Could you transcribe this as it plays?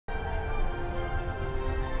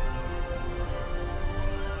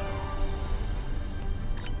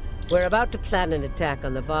We're about to plan an attack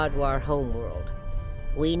on the Vaadwaur homeworld.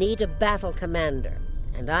 We need a battle commander,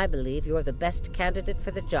 and I believe you're the best candidate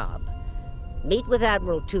for the job. Meet with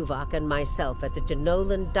Admiral Tuvok and myself at the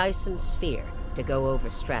Jenolan Dyson Sphere to go over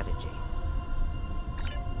strategy.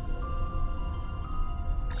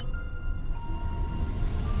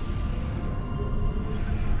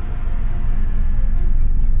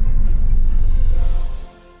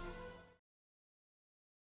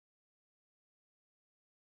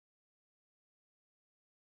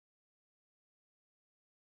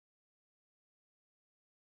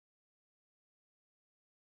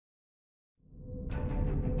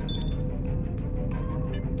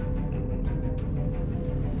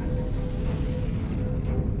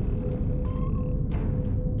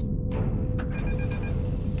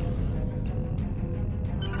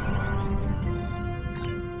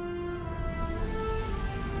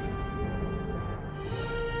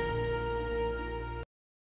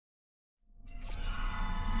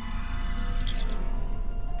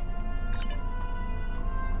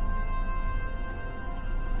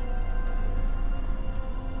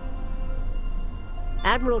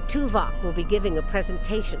 Admiral Tuvok will be giving a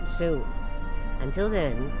presentation soon. Until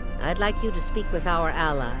then, I'd like you to speak with our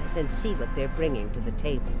allies and see what they're bringing to the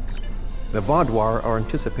table. The Vaadwaur are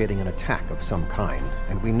anticipating an attack of some kind,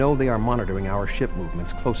 and we know they are monitoring our ship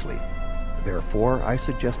movements closely. Therefore, I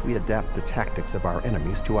suggest we adapt the tactics of our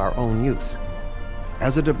enemies to our own use.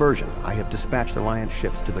 As a diversion, I have dispatched Alliance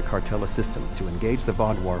ships to the Cartella system to engage the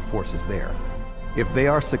Vaadwaur forces there. If they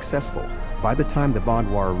are successful, by the time the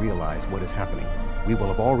Vaadwaur realize what is happening, we will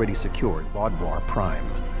have already secured Vaadwaur Prime.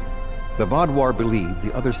 The Vaadwaur believe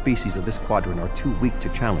the other species of this quadrant are too weak to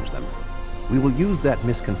challenge them. We will use that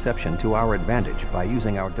misconception to our advantage by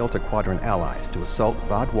using our Delta Quadrant allies to assault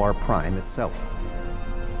Vaadwaur Prime itself.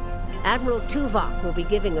 Admiral Tuvok will be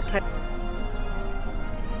giving a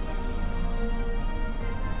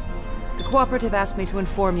The Cooperative asked me to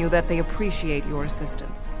inform you that they appreciate your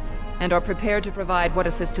assistance, and are prepared to provide what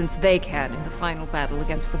assistance they can in the final battle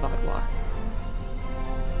against the Vaadwaur.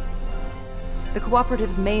 The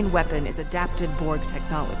Cooperative's main weapon is adapted Borg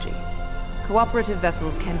technology. Cooperative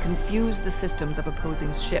vessels can confuse the systems of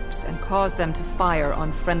opposing ships and cause them to fire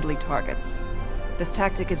on friendly targets. This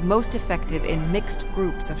tactic is most effective in mixed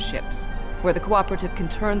groups of ships, where the Cooperative can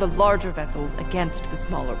turn the larger vessels against the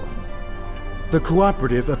smaller ones. The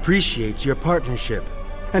Cooperative appreciates your partnership,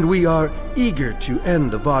 and we are eager to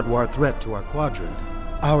end the Vaadwaur threat to our quadrant.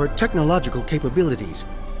 Our technological capabilities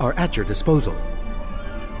are at your disposal.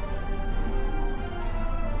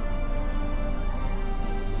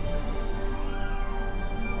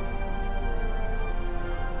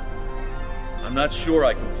 I'm not sure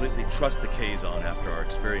I completely trust the Kazon after our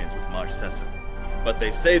experience with Maj Sesson, but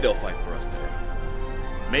they say they'll fight for us today.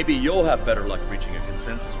 Maybe you'll have better luck reaching a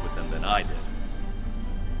consensus with them than I did.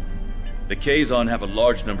 The Kazon have a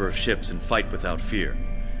large number of ships and fight without fear.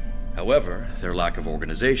 However, their lack of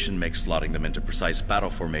organization makes slotting them into precise battle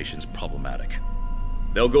formations problematic.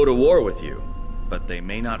 They'll go to war with you, but they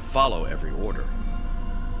may not follow every order.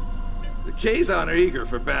 The Kazon are eager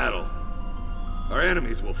for battle. Our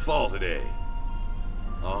enemies will fall today.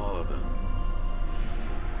 All of them.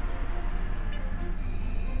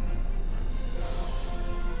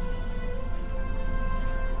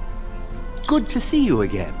 Good to see you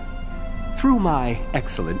again. Through my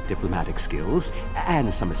excellent diplomatic skills,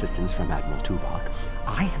 and some assistance from Admiral Tuvok,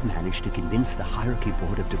 I have managed to convince the Hierarchy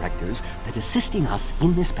Board of Directors that assisting us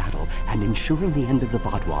in this battle and ensuring the end of the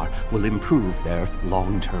Vaadwaur will improve their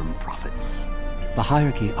long-term profits. The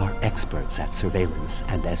Hierarchy are experts at surveillance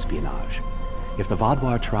and espionage. If the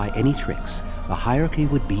Vaadwaur try any tricks, the Hierarchy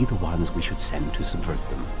would be the ones we should send to subvert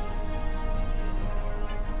them.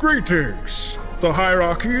 Greetings. The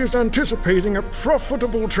Hierarchy is anticipating a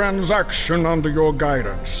profitable transaction under your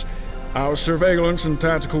guidance. Our surveillance and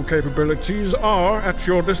tactical capabilities are at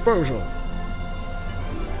your disposal.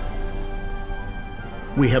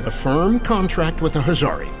 We have a firm contract with the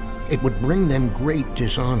Hazari. It would bring them great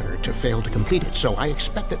dishonor to fail to complete it, so I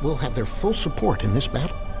expect that we'll have their full support in this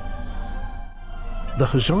battle. The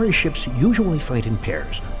Hazari ships usually fight in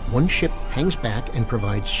pairs. One ship hangs back and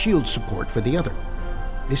provides shield support for the other.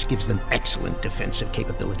 This gives them excellent defensive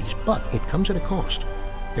capabilities, but it comes at a cost.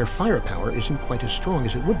 Their firepower isn't quite as strong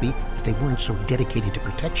as it would be if they weren't so dedicated to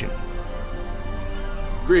protection.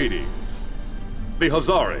 Greetings. The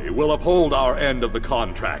Hazari will uphold our end of the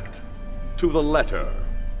contract, to the letter.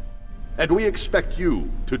 And we expect you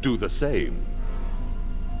to do the same.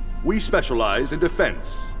 We specialize in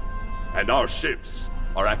defense, and our ships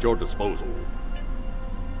are at your disposal.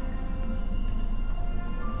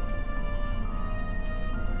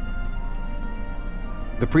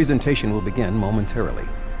 The presentation will begin momentarily.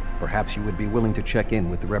 Perhaps you would be willing to check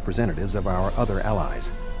in with the representatives of our other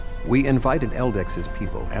allies. We invited Eldex's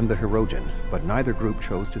people and the Hirogen, but neither group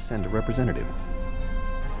chose to send a representative.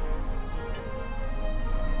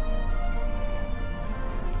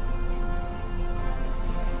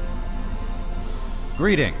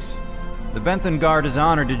 Greetings. The Benthan Guard is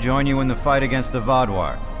honored to join you in the fight against the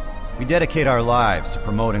Vaadwaur. We dedicate our lives to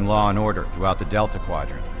promoting law and order throughout the Delta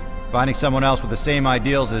Quadrant. Finding someone else with the same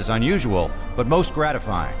ideals is unusual, but most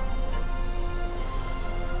gratifying.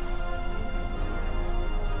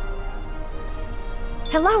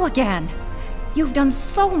 Hello again. You've done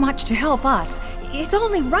so much to help us. It's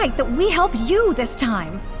only right that we help you this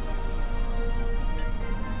time.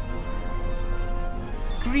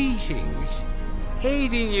 Greetings.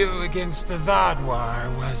 Aiding you against the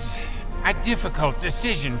Vaadwaur was a difficult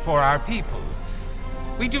decision for our people.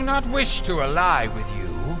 We do not wish to ally with you,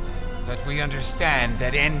 but we understand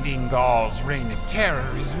that ending Gaul's reign of terror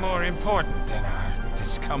is more important than our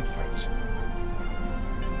discomfort.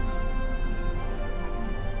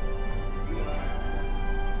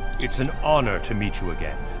 It's an honor to meet you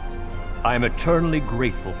again. I am eternally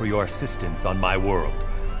grateful for your assistance on my world.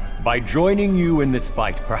 By joining you in this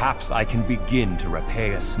fight, perhaps I can begin to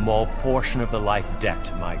repay a small portion of the life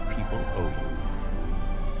debt my people owe you.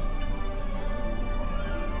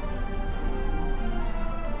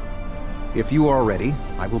 If you are ready,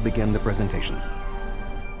 I will begin the presentation.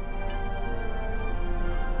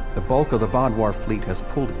 The bulk of the Vaadwaur fleet has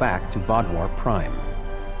pulled back to Vaadwaur Prime.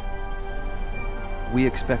 We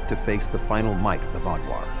expect to face the final might of the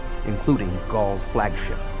Vaadwaur, including Gaul's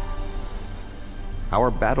flagship. Our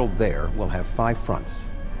battle there will have 5 fronts,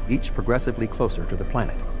 each progressively closer to the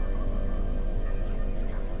planet.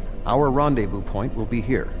 Our rendezvous point will be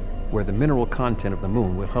here, where the mineral content of the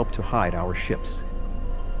moon will help to hide our ships.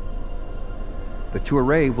 The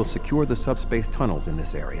Tuareg will secure the subspace tunnels in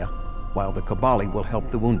this area, while the Kabali will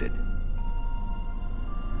help the wounded.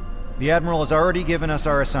 The Admiral has already given us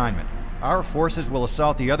our assignment. Our forces will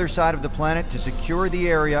assault the other side of the planet to secure the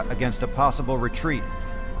area against a possible retreat.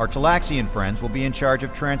 Our Talaxian friends will be in charge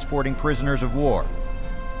of transporting prisoners of war.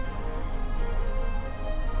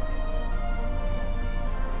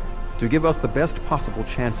 To give us the best possible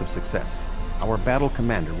chance of success, our battle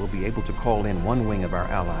commander will be able to call in one wing of our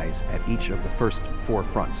allies at each of the first 4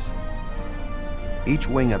 fronts. Each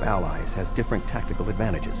wing of allies has different tactical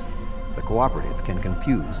advantages. The cooperative can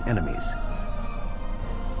confuse enemies.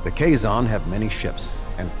 The Kazon have many ships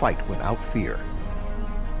and fight without fear.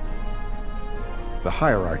 The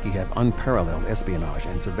hierarchy have unparalleled espionage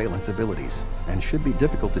and surveillance abilities, and should be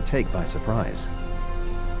difficult to take by surprise.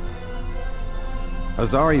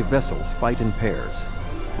 Azari vessels fight in pairs,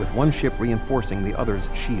 with one ship reinforcing the other's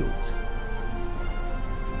shields.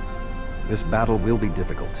 This battle will be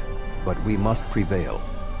difficult, but we must prevail.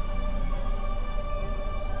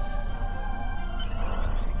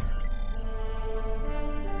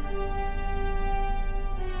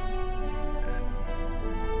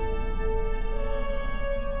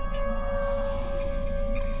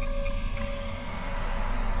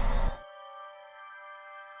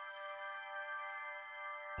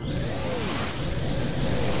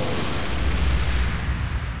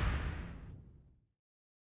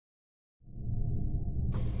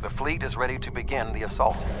 The fleet is ready to begin the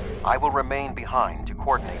assault. I will remain behind to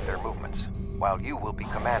coordinate their movements, while you will be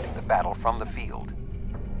commanding the battle from the field.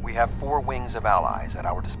 We have 4 wings of allies at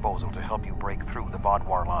our disposal to help you break through the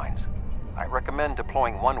Vaadwaur lines. I recommend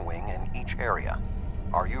deploying 1 wing in each area.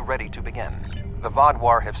 Are you ready to begin? The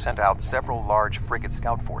Vaadwaur have sent out several large frigate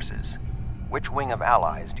scout forces. Which wing of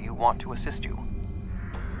allies do you want to assist you?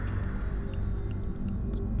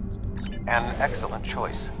 An excellent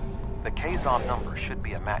choice. The Kazon number should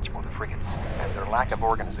be a match for the frigates, and their lack of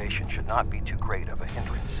organization should not be too great of a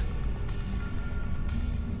hindrance.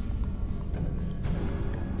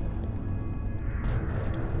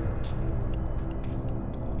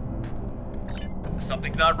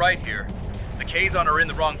 Something's not right here. The Kazon are in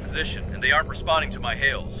the wrong position, and they aren't responding to my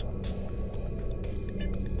hails.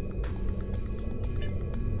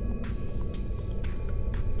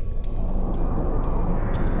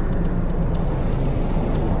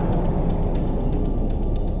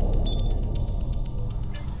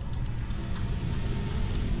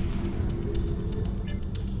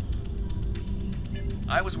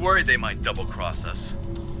 I was worried they might double-cross us,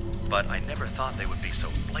 but I never thought they would be so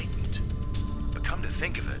blatant. But come to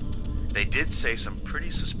think of it, they did say some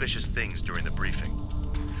pretty suspicious things during the briefing.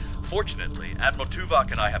 Fortunately, Admiral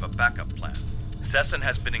Tuvok and I have a backup plan. Sesson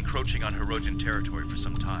has been encroaching on Hirogen territory for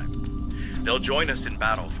some time. They'll join us in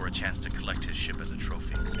battle for a chance to collect his ship as a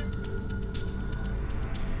trophy.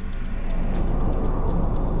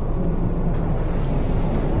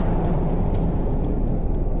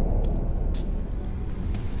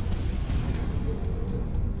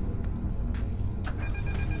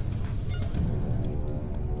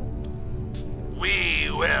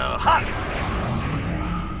 will hunt!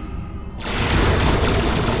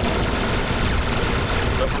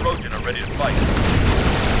 The Hirogen are ready to fight.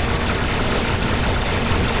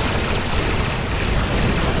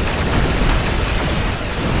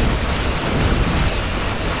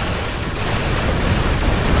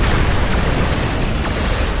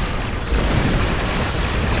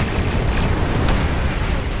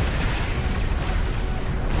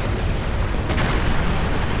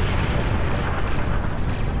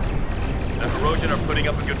 The Hirogen are putting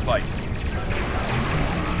up a good fight.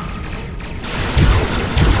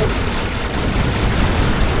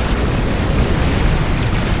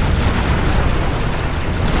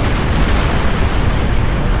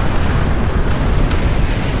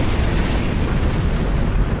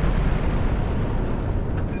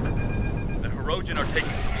 Are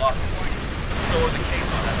taking some losses. So are the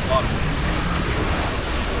Kazon at the bottom.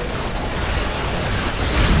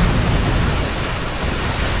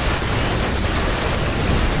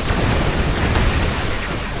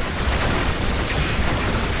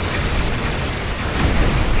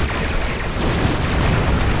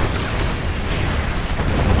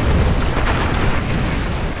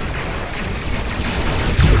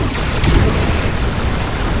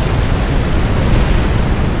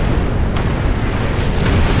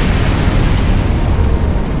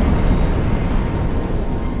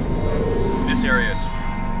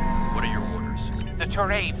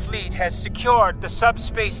 Fleet has secured the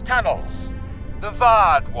subspace tunnels. The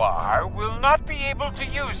Vaadwaur will not be able to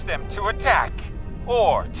use them to attack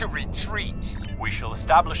or to retreat. We shall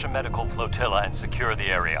establish a medical flotilla and secure the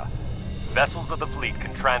area. Vessels of the fleet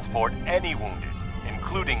can transport any wounded,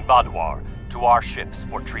 including Vaadwaur, to our ships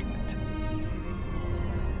for treatment.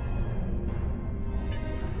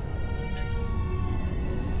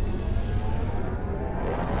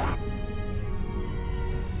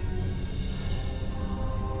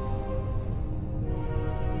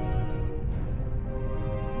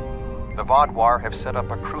 The Vaadwaur have set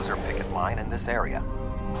up a cruiser picket line in this area.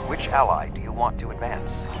 Which ally do you want to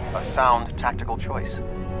advance? A sound tactical choice.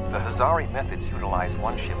 The Hazari methods utilize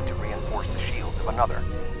one ship to reinforce the shields of another.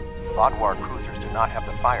 Vaadwaur cruisers do not have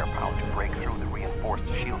the firepower to break through the reinforced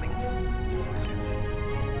shielding.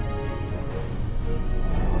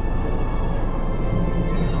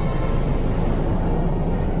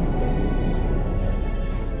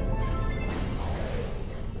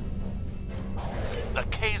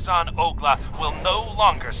 Kazon Ogla will no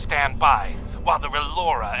longer stand by, while the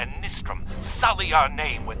Relora and Nistrum sully our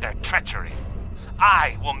name with their treachery.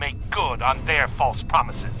 I will make good on their false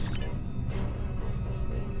promises.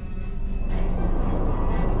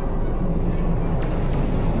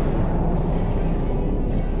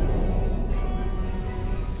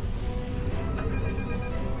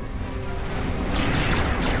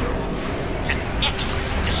 An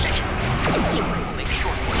excellent decision. So I will make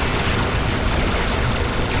short work.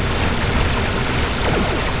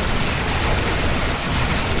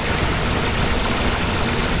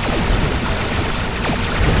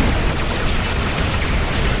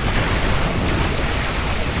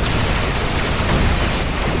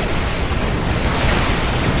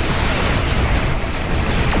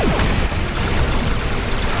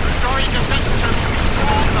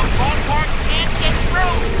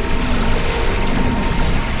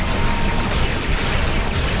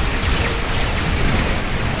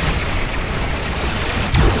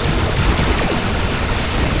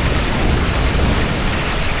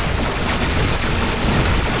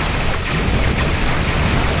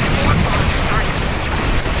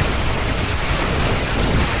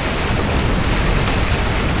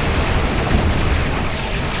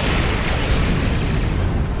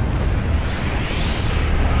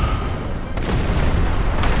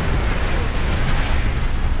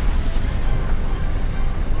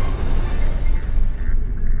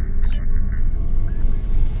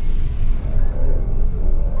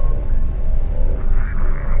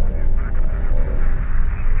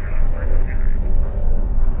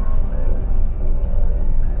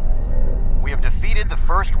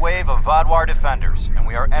 First wave of Vaadwaur defenders, and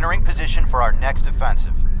we are entering position for our next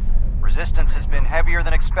offensive. Resistance has been heavier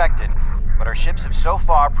than expected, but our ships have so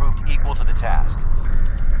far proved equal to the task.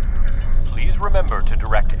 Please remember to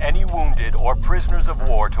direct any wounded or prisoners of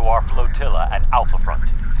war to our flotilla at Alpha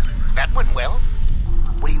Front. That went well.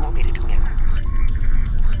 What do you want me to do now?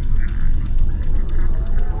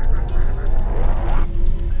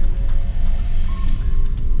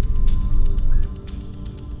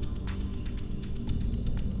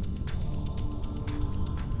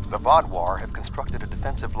 The Vaadwaur have constructed a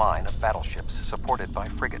defensive line of battleships supported by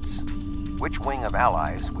frigates. Which wing of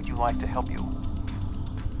allies would you like to help you?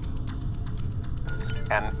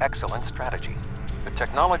 An excellent strategy. The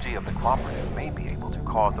technology of the Cooperative may be able to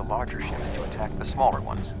cause the larger ships to attack the smaller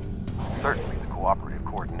ones. Certainly the cooperative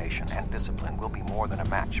coordination and discipline will be more than a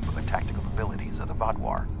match for the tactical abilities of the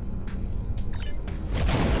Vaadwaur.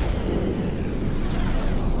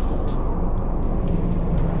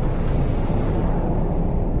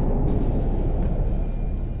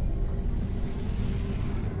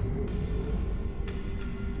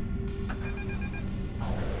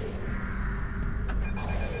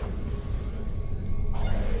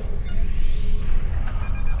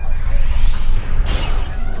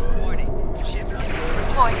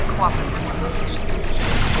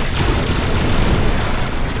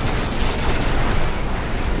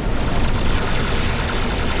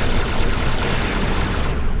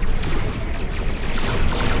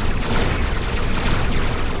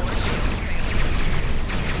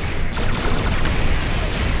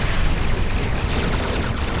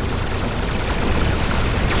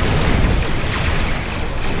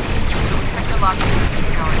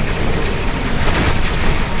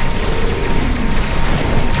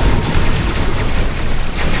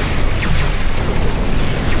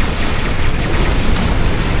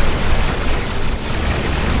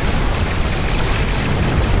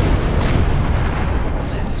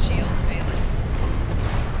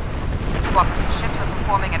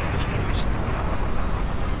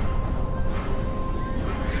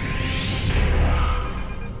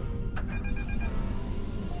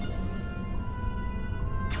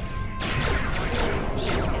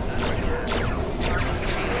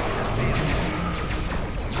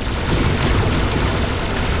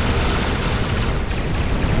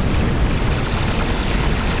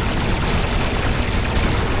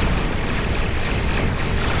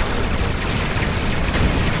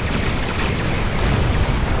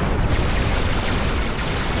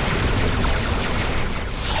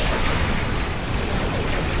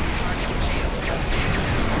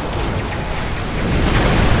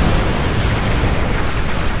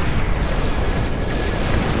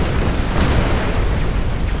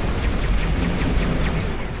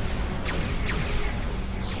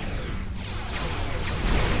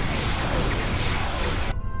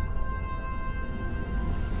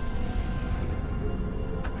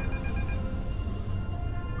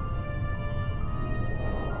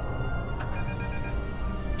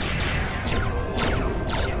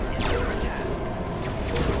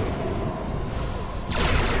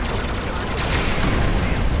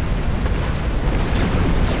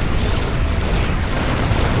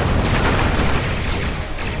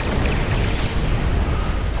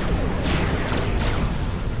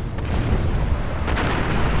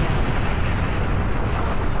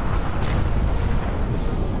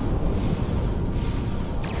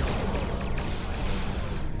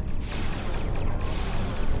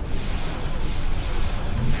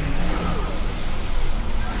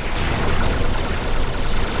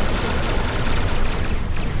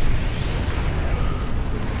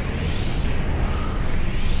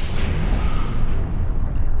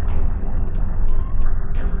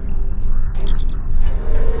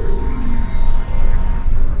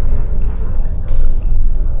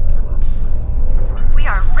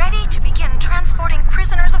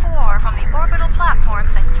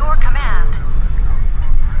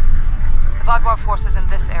 Vaadwaur forces in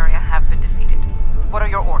this area have been defeated. What are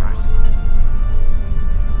your orders?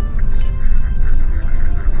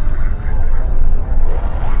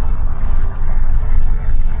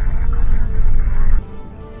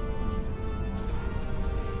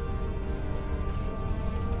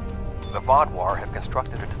 The Vaadwaur have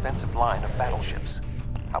constructed a defensive line of battleships.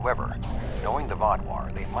 However, knowing the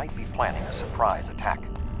Vaadwaur, they might be planning a surprise attack.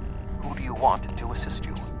 Who do you want to assist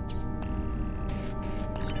you?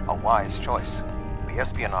 A wise choice. The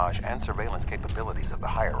espionage and surveillance capabilities of the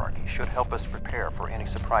hierarchy should help us prepare for any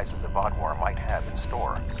surprises the Vaadwaur might have in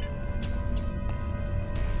store.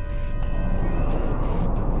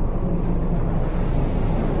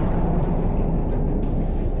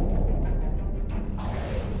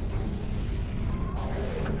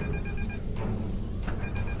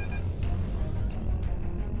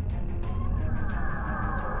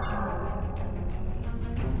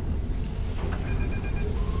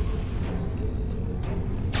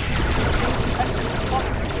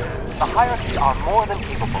 The hierarchy are more than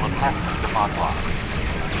capable of handling the Vaadwaur.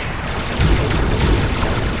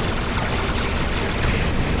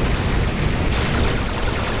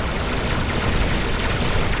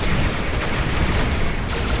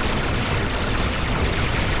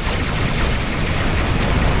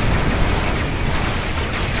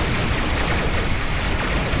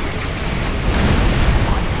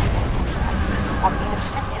 Are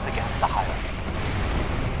ineffective against the hierarchy.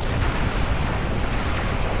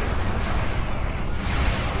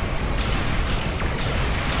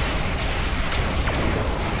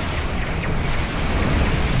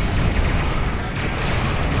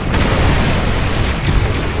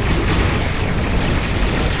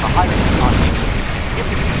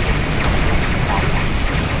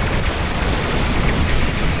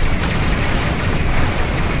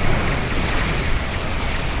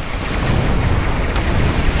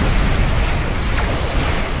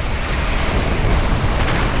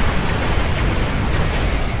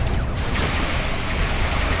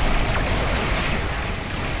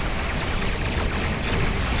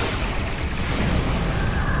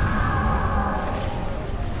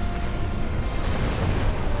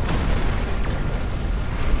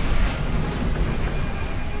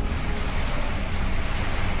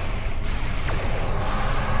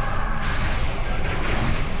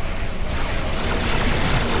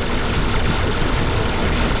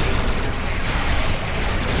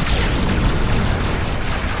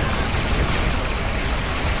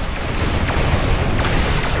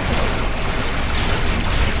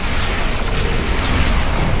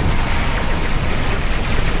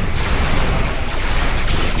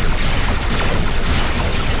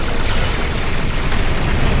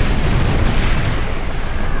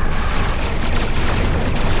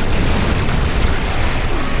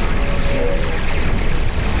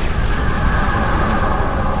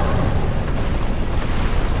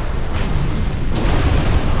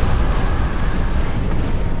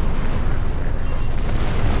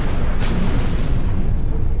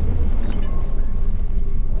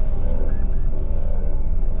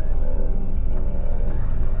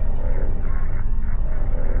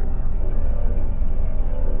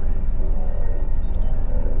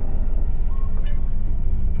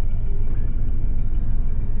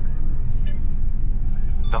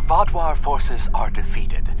 Vaadwaur forces are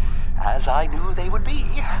defeated, as I knew they would be.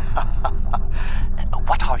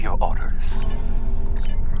 What are your orders?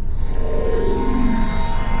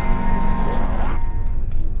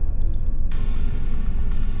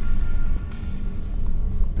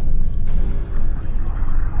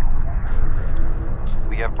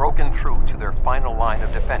 We have broken through to their final line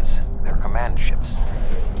of defense, their command ships.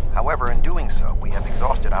 However, in doing so, we have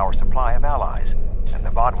exhausted our supply of allies, and the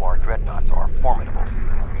Vaadwaur dreadnoughts are formidable.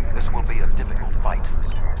 This will be a difficult fight.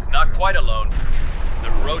 Not quite alone. The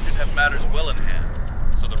Hirogen have matters well in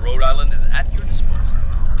hand, so the Rhode Island is at your disposal.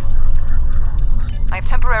 I have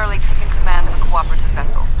temporarily taken command of a cooperative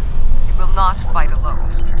vessel. You will not fight alone.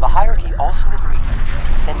 The hierarchy also agreed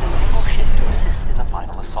to send a single ship to assist in the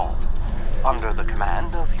final assault. Under the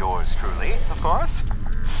command of yours truly, of course.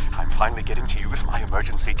 I'm finally getting to use my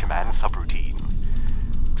emergency command subroutine.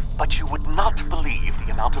 But you would not believe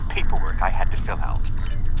the amount of paperwork I had to fill out.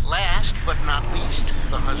 Last but not least,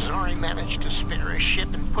 the Hazari managed to spare a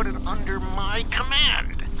ship and put it under my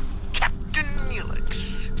command. Captain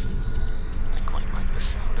Neelix. I quite like the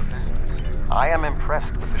sound of that. I am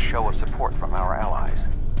impressed with the show of support from our allies.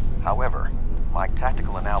 However, my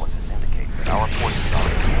tactical analysis indicates that our forces are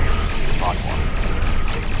inferior to Vaadwaur.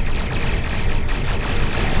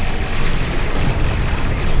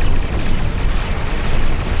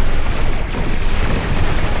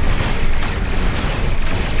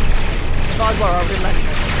 Vaadwaur are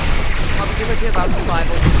relentless. Probability of our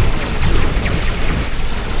survival is slim.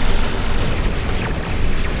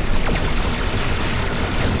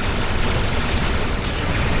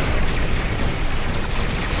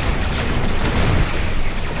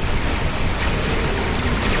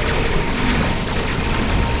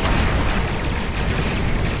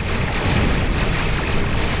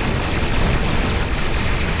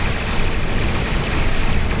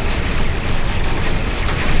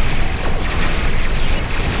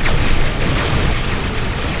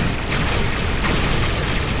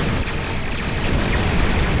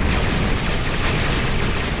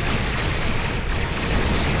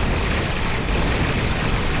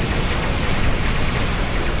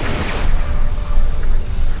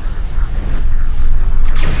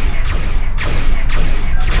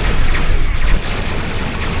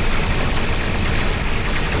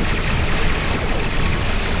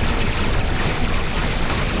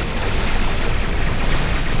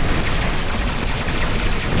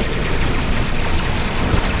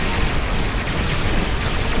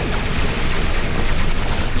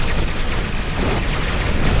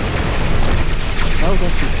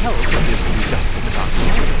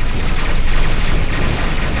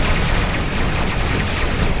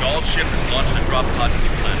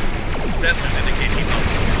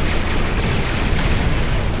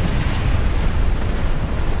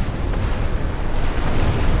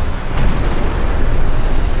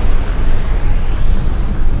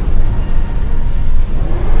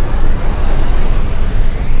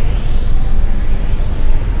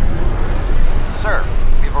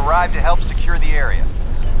 To help secure the area.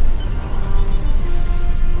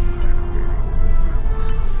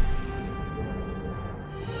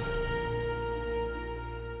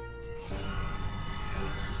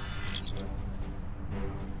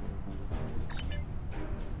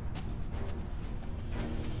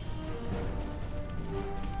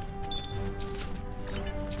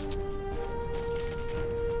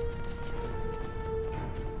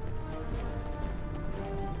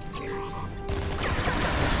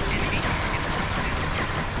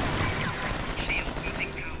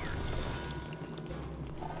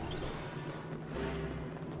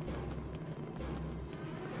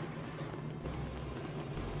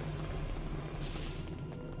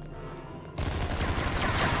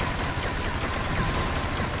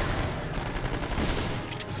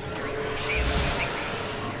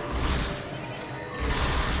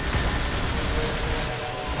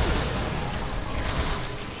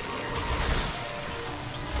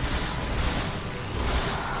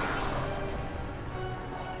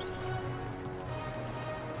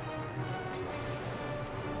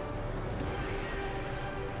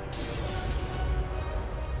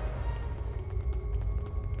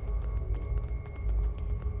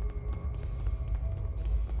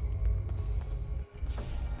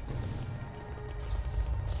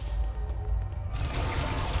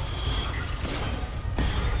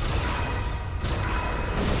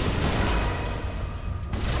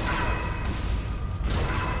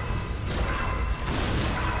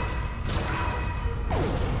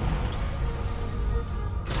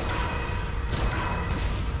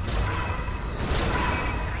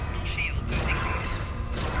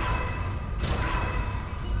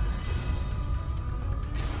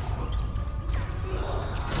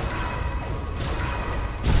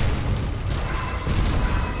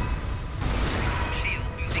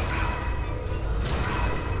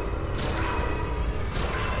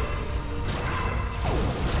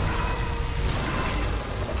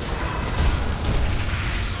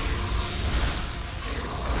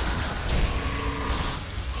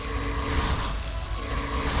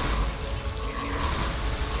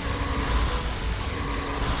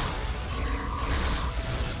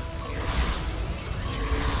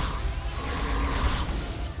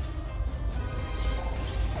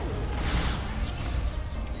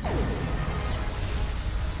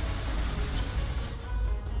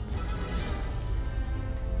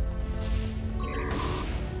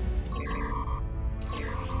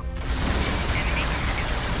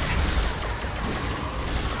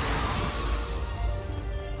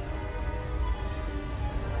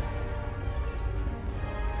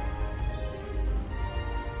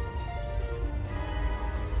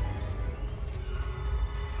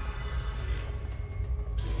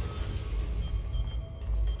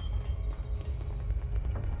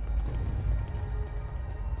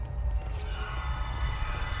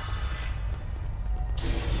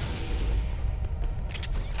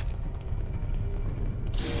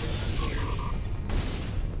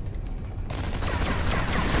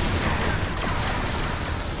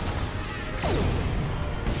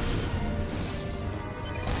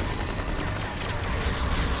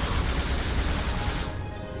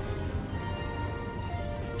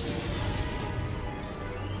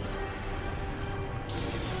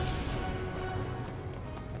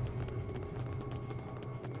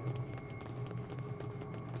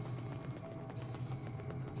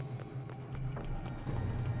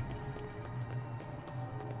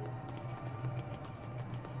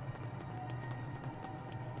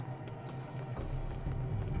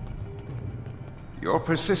 Your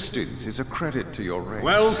persistence is a credit to your race.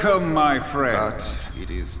 Welcome, my friend. But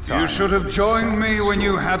it is time you should have joined me when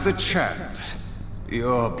you story. had the chance.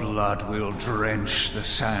 Your blood will drench the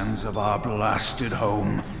sands of our blasted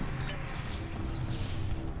home.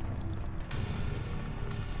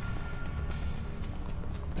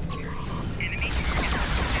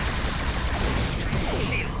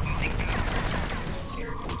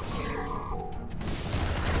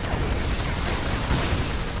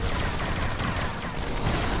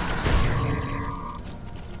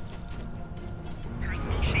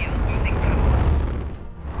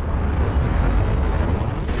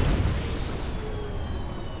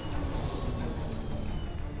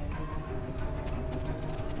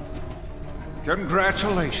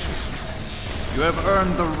 Congratulations. You have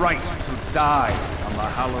earned the right to die on the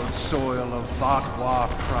hallowed soil of Vaadwaur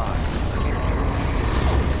Prime.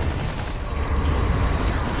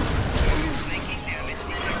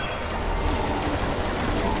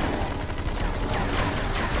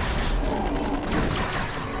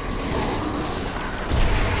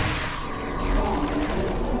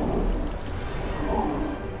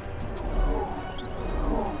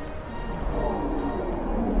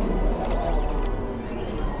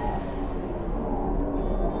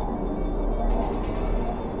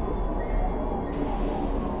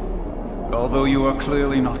 Although you are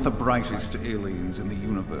clearly not the brightest aliens in the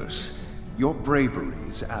universe, your bravery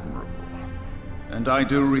is admirable. And I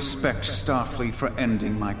do respect Starfleet for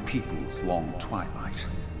ending my people's long twilight.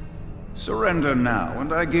 Surrender now,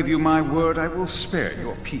 and I give you my word I will spare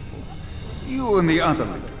your people. You and the other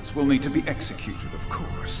leaders will need to be executed, of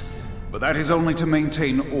course, but that is only to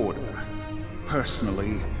maintain order.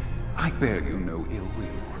 Personally, I bear you no ill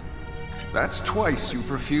will. That's twice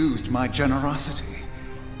you've refused my generosity.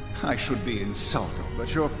 I should be insulted,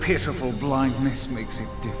 but your pitiful blindness makes it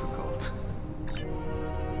difficult.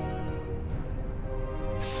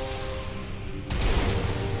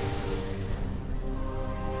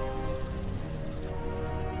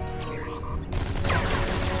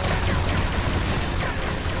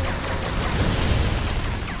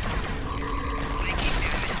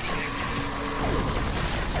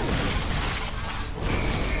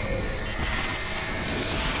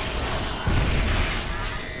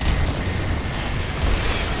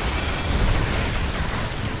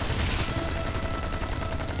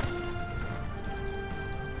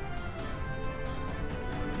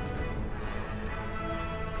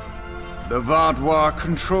 The Vaadwaur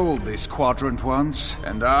controlled this quadrant once,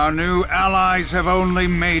 and our new allies have only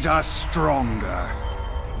made us stronger.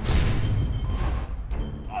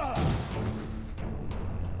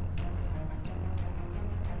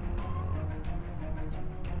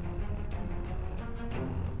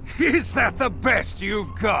 Is that the best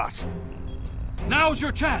you've got? Now's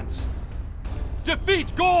your chance!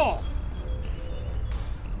 Defeat Gaul!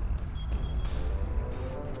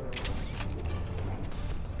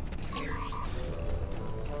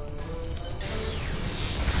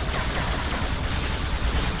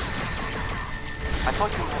 I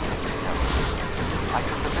thought you wanted to know. I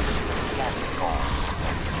could deliver you a scan of Gaul.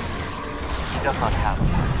 He does not have a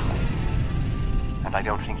parasite. And I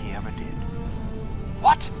don't think he ever did.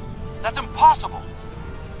 What? That's impossible!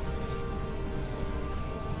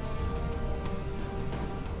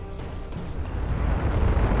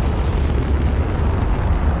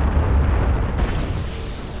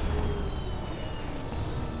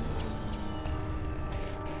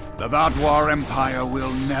 The Vaadwaur Empire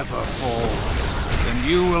will never fall, and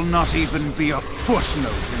you will not even be a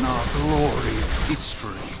footnote in our glorious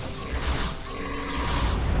history.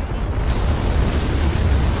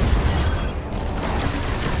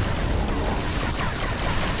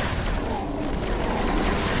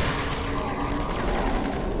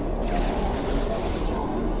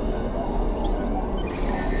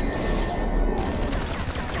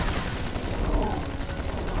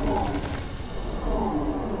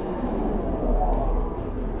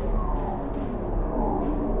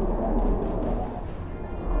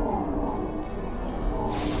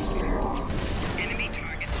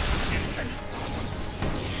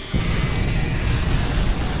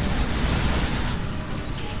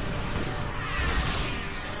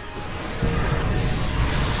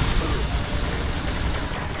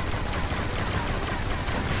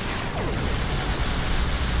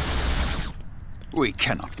 We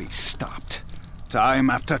cannot be stopped.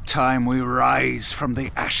 Time after time we rise from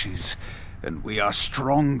the ashes, and we are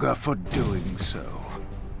stronger for doing so.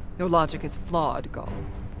 Your logic is flawed, Gaul.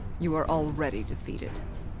 You are already defeated.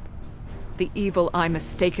 The evil I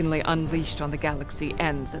mistakenly unleashed on the galaxy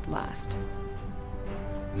ends at last.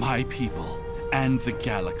 My people and the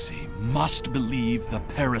galaxy must believe the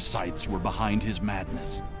parasites were behind his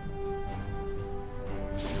madness.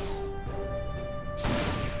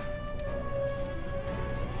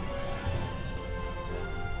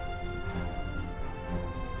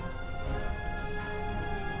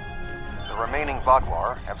 The remaining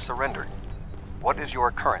Vaadwaur have surrendered. What is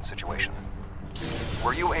your current situation?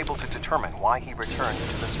 Were you able to determine why he returned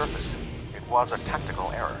to the surface? It was a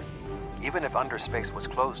tactical error. Even if underspace was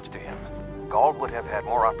closed to him, Gaul would have had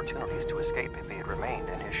more opportunities to escape if he had remained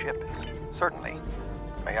in his ship. Certainly.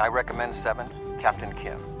 May I recommend 7, Captain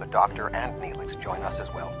Kim, the Doctor, and Neelix join us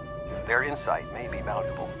as well. Their insight may be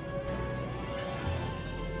valuable.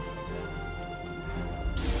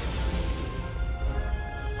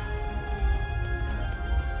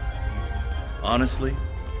 Honestly,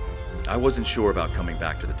 I wasn't sure about coming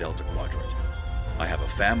back to the Delta Quadrant. I have a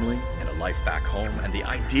family and a life back home, and the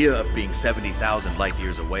idea of being 70,000 light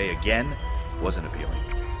years away again wasn't appealing.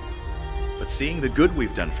 But seeing the good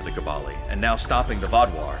we've done for the Gabali, and now stopping the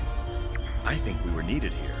Vaadwaur, I think we were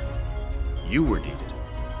needed here. You were needed.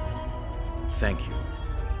 Thank you.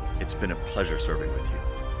 It's been a pleasure serving with you.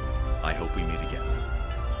 I hope we meet again.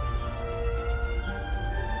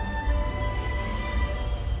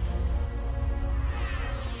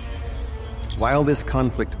 While this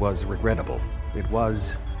conflict was regrettable, it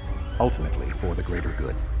was ultimately for the greater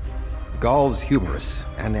good. Gaul's hubris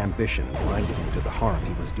and ambition blinded him to the harm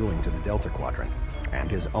he was doing to the Delta Quadrant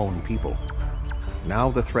and his own people.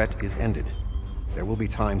 Now the threat is ended. There will be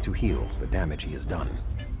time to heal the damage he has done.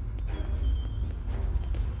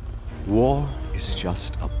 War is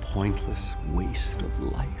just a pointless waste of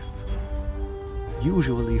life.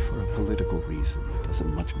 Usually for a political reason that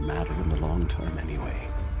doesn't much matter in the long term anyway.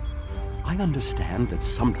 I understand that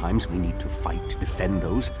sometimes we need to fight to defend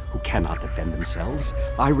those who cannot defend themselves.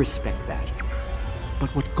 I respect that.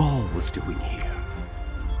 But what Gaul was doing here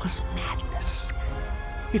was madness.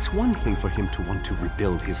 It's one thing for him to want to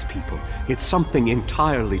rebuild his people. It's something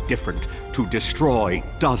entirely different to destroy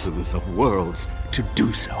dozens of worlds to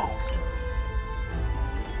do so.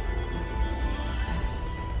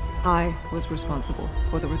 I was responsible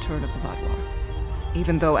for the return of the Vaadwaur.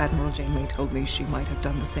 Even though Admiral Janeway told me she might have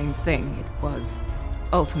done the same thing, it was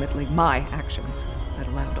ultimately my actions that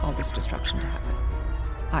allowed all this destruction to happen.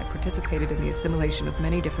 I participated in the assimilation of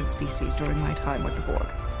many different species during my time with the Borg.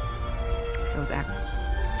 Those acts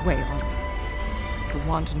weigh on me. The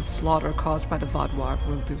wanton slaughter caused by the Vaadwaur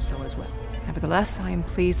will do so as well. Nevertheless, I am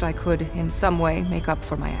pleased I could, in some way, make up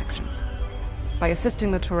for my actions. By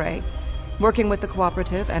assisting the Toray, working with the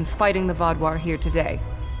Cooperative, and fighting the Vaadwaur here today,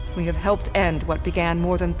 we have helped end what began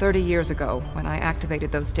more than 30 years ago when I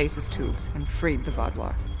activated those stasis tubes and freed the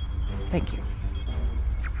Vaadwaur. Thank you.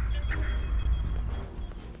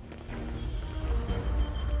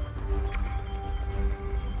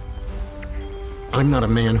 I'm not a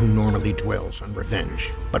man who normally dwells on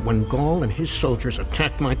revenge, but when Gaul and his soldiers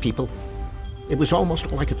attacked my people, it was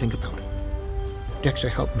almost all I could think about. Dexa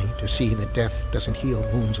helped me to see that death doesn't heal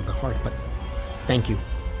wounds of the heart, but thank you.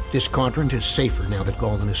 This quadrant is safer now that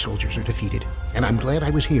Gaul and his soldiers are defeated, and I'm glad I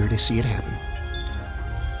was here to see it happen.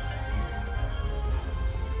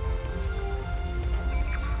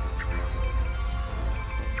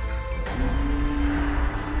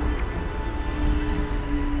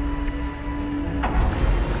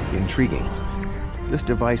 Intriguing. This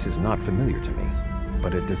device is not familiar to me,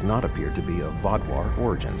 but it does not appear to be of Vaadwaur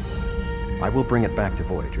origin. I will bring it back to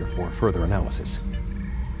Voyager for further analysis.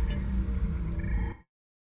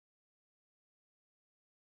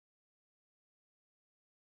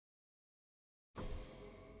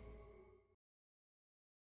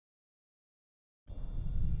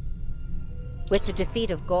 With the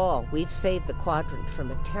defeat of Gaul, we've saved the Quadrant from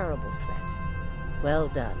a terrible threat. Well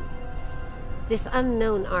done. This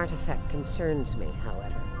unknown artifact concerns me,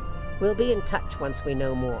 however. We'll be in touch once we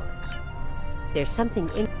know more. There's something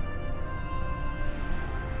in...